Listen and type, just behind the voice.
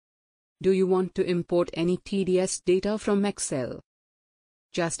Do you want to import any TDS data from Excel?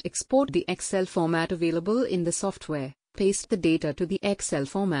 Just export the Excel format available in the software, paste the data to the Excel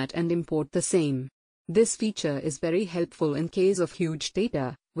format and import the same. This feature is very helpful in case of huge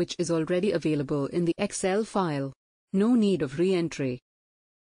data, which is already available in the Excel file. No need of re-entry.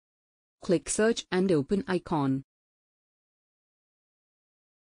 Click Search and Open icon.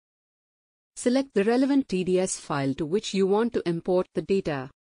 Select the relevant TDS file to which you want to import the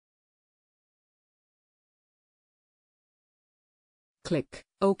data. Click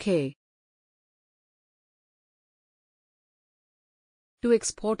OK. To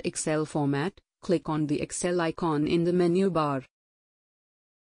export Excel format, click on the Excel icon in the menu bar.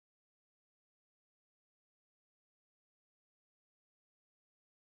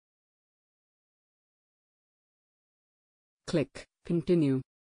 Click Continue.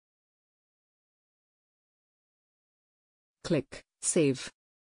 Click Save.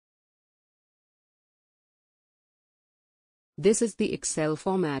 This is the Excel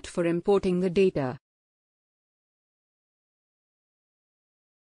format for importing the data.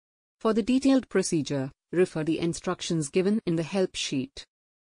 For the detailed procedure, refer the instructions given in the help sheet.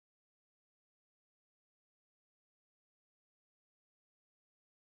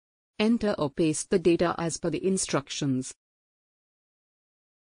 Enter or paste the data as per the instructions.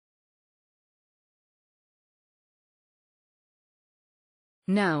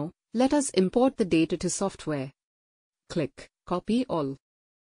 Now, let us import the data to software. Click Copy All.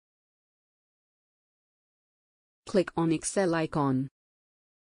 Click on Excel icon.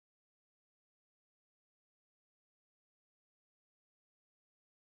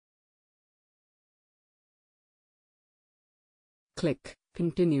 Click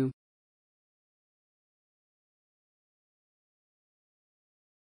Continue.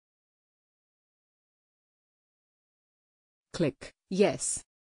 Click Yes.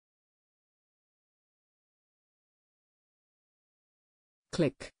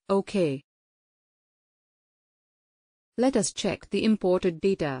 Click OK. Let us check the imported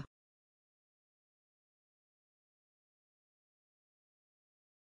data.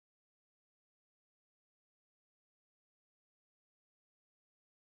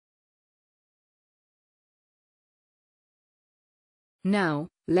 Now,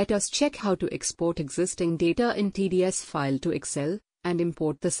 let us check how to export existing data in TDS file to Excel, and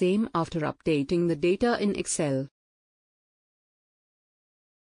import the same after updating the data in Excel.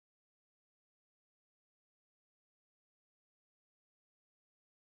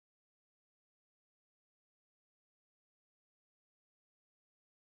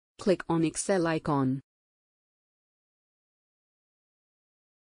 Click on Excel icon.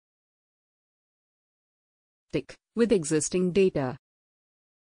 Tick with existing data.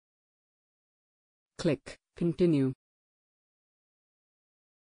 Click Continue.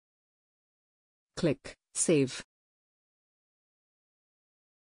 Click Save.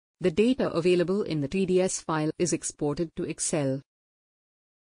 The data available in the TDS file is exported to Excel.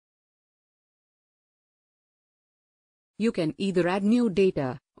 You can either add new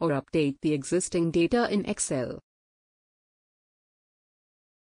data or update the existing data in Excel.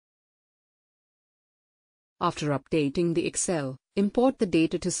 After updating the Excel, import the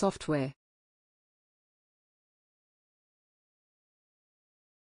data to software.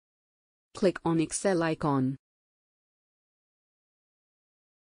 Click on Excel icon.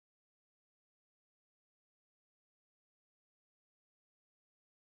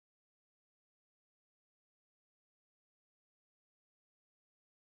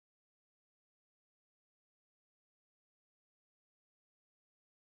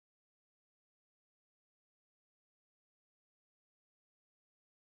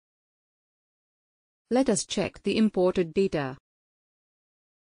 Let us check the imported data.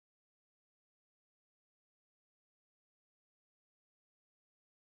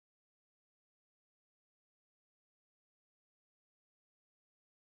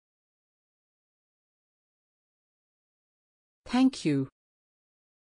 Thank you.